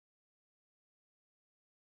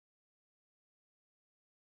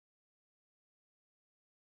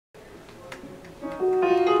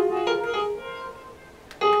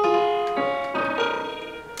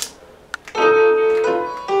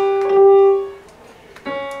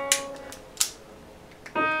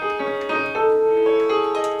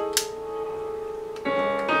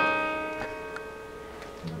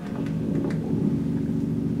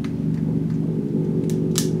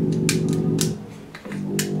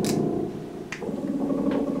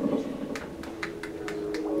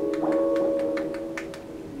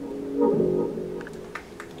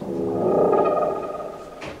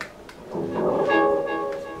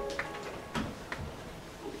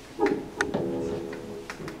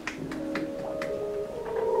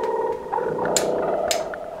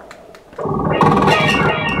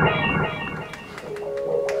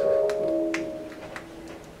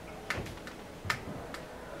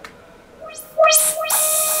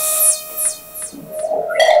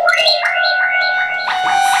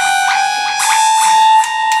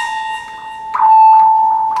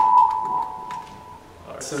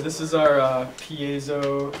This is our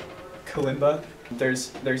Piezo Kalimba.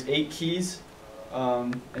 There's 8 keys,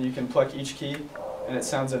 and you can pluck each key, and it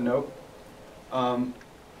sounds a note. On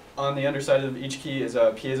the underside of each key is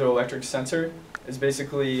a piezoelectric sensor. It's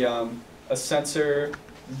basically a sensor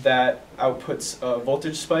that outputs a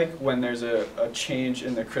voltage spike when there's a change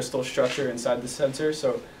in the crystal structure inside the sensor.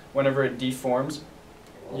 So whenever it deforms,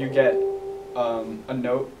 you get a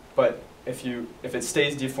note, but if it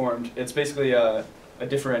stays deformed, it's basically a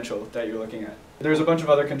differential that you're looking at. There's a bunch of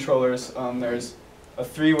other controllers. There's a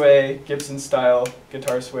 3-way Gibson-style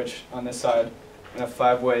guitar switch on this side, and a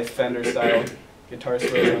 5-way Fender-style guitar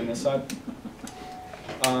switch on this side.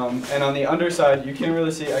 And on the underside, you can't really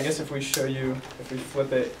see. I guess if we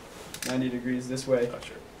flip it 90 degrees this way,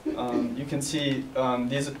 you can see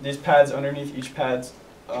these pads underneath each pad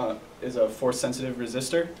is a force-sensitive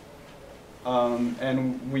resistor.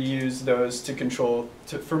 And we use those to control,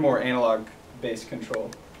 for more analog-based control.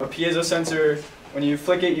 A piezo sensor, when you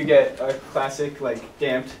flick it, you get a classic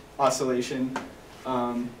damped oscillation,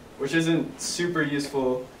 which isn't super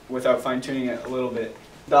useful without fine-tuning it a little bit.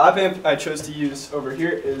 The op amp I chose to use over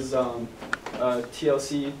here is a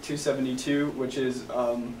TLC 272, which is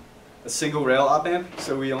a single rail op amp.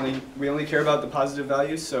 So we only care about the positive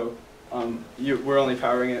values. So we're only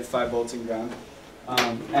powering it at 5 volts and ground.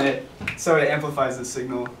 And it amplifies the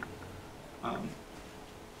signal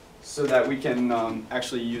so that we can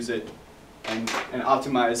actually use it and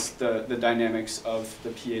optimize the dynamics of the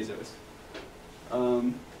piezos.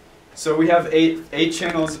 So we have eight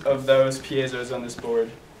channels of those piezos on this board,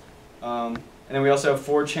 and then we also have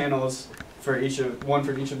 4 channels for one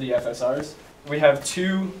for each of the FSRs. We have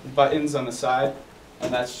 2 buttons on the side,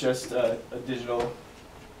 and that's just a digital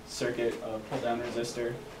circuit pull-down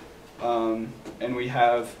resistor. And we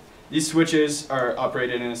have, these switches are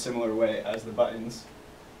operated in a similar way as the buttons.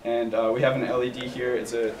 And we have an LED here.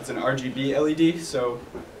 It's an RGB LED, so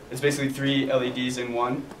it's basically 3 LEDs in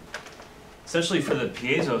one. Essentially for the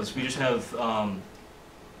piezos, we just have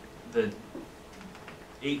the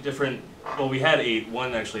 8 different, well we had 8,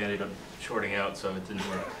 one actually ended up shorting out so it didn't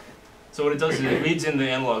work. So what it does is it reads in the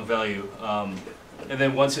analog value, and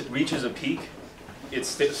then once it reaches a peak, it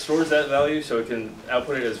stores that value so it can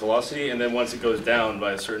output it as velocity, and then once it goes down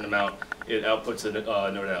by a certain amount, it outputs a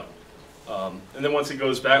note out. And then once it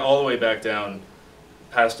goes back all the way back down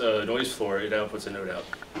past a noise floor, it outputs a note out,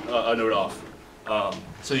 a note off.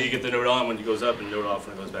 So you get the note on when it goes up and note off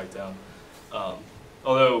when it goes back down.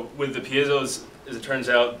 Although with the piezos, as it turns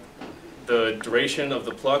out, the duration of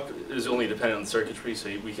the pluck is only dependent on the circuitry, so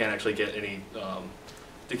we can't actually get any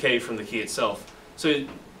decay from the key itself. So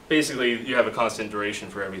basically, you have a constant duration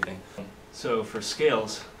for everything. So for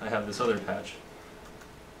scales, I have this other patch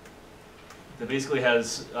that basically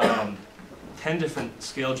has 10 different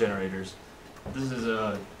scale generators. This is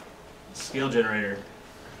a scale generator.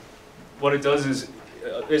 What it does is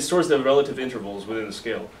it stores the relative intervals within the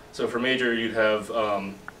scale. So for major, you'd have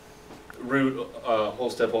root,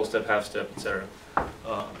 whole step, half step, etc.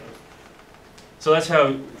 So that's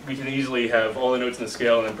how we can easily have all the notes in the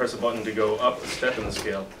scale and then press a button to go up a step in the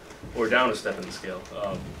scale or down a step in the scale.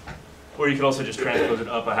 Or you can also just transpose it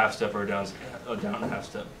up a half step or down a half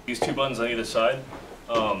step. These 2 buttons on either side,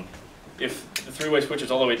 if the 3-way switch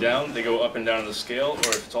is all the way down, they go up and down in the scale, or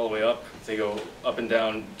if it's all the way up, they go up and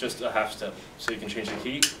down just a half step. So you can change the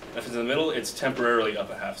key. If it's in the middle, it's temporarily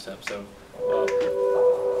up a half step. So,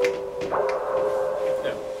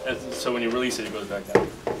 so when you release it, it goes back down.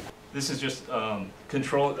 This is just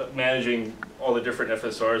managing all the different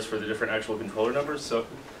FSRs for the different actual controller numbers. So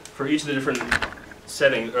for each of the different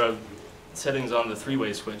settings on the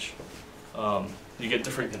 3-way switch, you get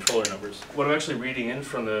different controller numbers. What I'm actually reading in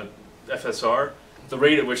from the FSR, the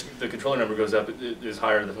rate at which the controller number goes up is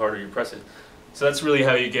higher the harder you press it. So that's really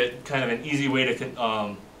how you get kind of an easy way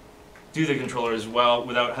to do the controllers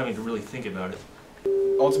without having to really think about it.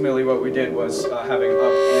 Ultimately what we did was having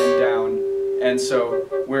up and down, and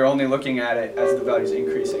so we're only looking at it as the value is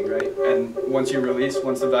increasing, right? And once you release,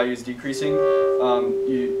 once the value is decreasing,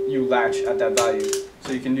 you latch at that value.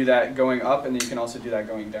 So you can do that going up, and then you can also do that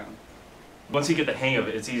going down. Once you get the hang of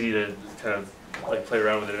it, it's easy to kind of play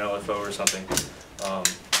around with it in LFO or something.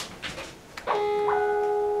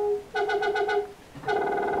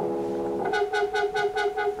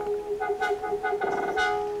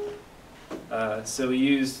 So we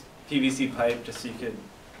used PVC pipe just so you could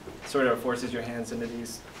sort of forces your hands into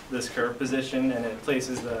this curve position, and it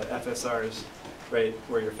places the FSRs right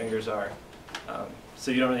where your fingers are. So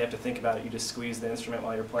you don't really have to think about it. You just squeeze the instrument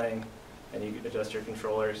while you're playing, and you adjust your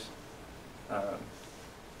controllers.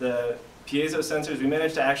 The piezo sensors, we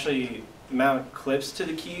managed to actually mount clips to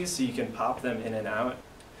the keys so you can pop them in and out.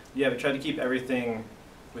 yeah, we tried to keep everything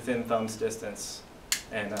within thumb's distance,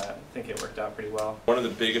 and I think it worked out pretty well. One of the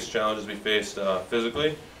biggest challenges we faced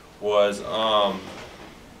physically was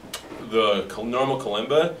the normal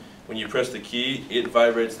kalimba. When you press the key, it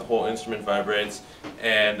vibrates, the whole instrument vibrates,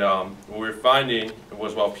 and what we were finding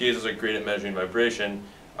was while piezos are great at measuring vibration,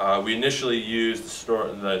 we initially used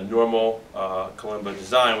the normal kalimba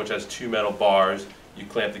design, which has 2 metal bars. You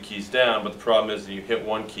clamp the keys down, but the problem is that you hit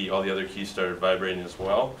one key, all the other keys started vibrating as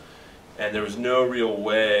well. And there was no real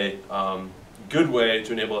way, good way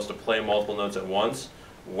to enable us to play multiple notes at once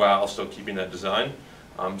while still keeping that design.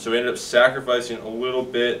 So we ended up sacrificing a little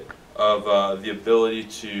bit of the ability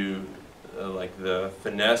to, like the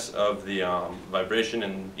finesse of the vibration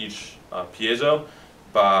in each piezo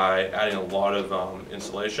by adding a lot of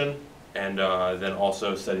insulation, and then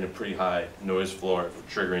also setting a pretty high noise floor for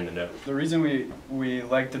triggering the note. The reason we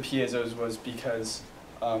liked the piezos was because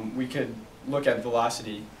we could look at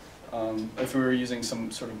velocity. If we were using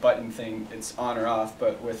some sort of button thing, it's on or off,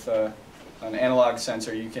 but with an analog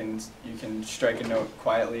sensor you can strike a note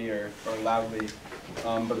quietly or loudly.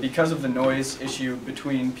 But because of the noise issue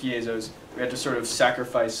between piezos, we had to sort of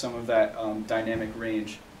sacrifice some of that dynamic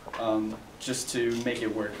range just to make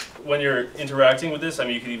it work. When you're interacting with this, I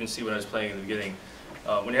mean, you can even see what I was playing in the beginning.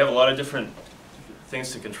 When you have a lot of different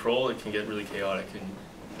things to control, it can get really chaotic and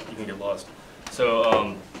you can get lost.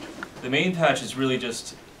 So the main patch is really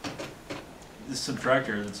just this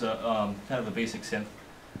subtractor. It's a kind of a basic synth,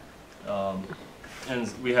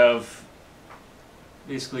 and we have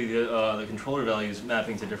basically the controller values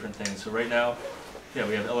mapping to different things. So right now, yeah,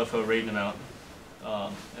 we have LFO, rate and amount,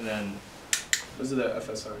 and then those are the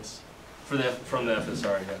FSRs. From the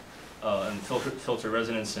FSR, yeah, and filter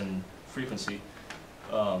resonance and frequency,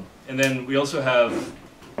 and then we also have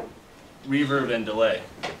reverb and delay,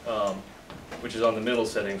 which is on the middle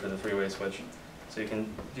setting for the 3-way switch. So you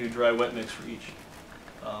can do dry wet mix for each.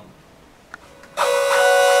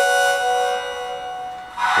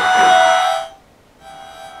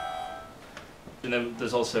 And then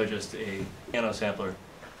there's also just a piano sampler,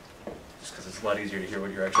 just because it's a lot easier to hear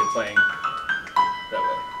what you're actually playing.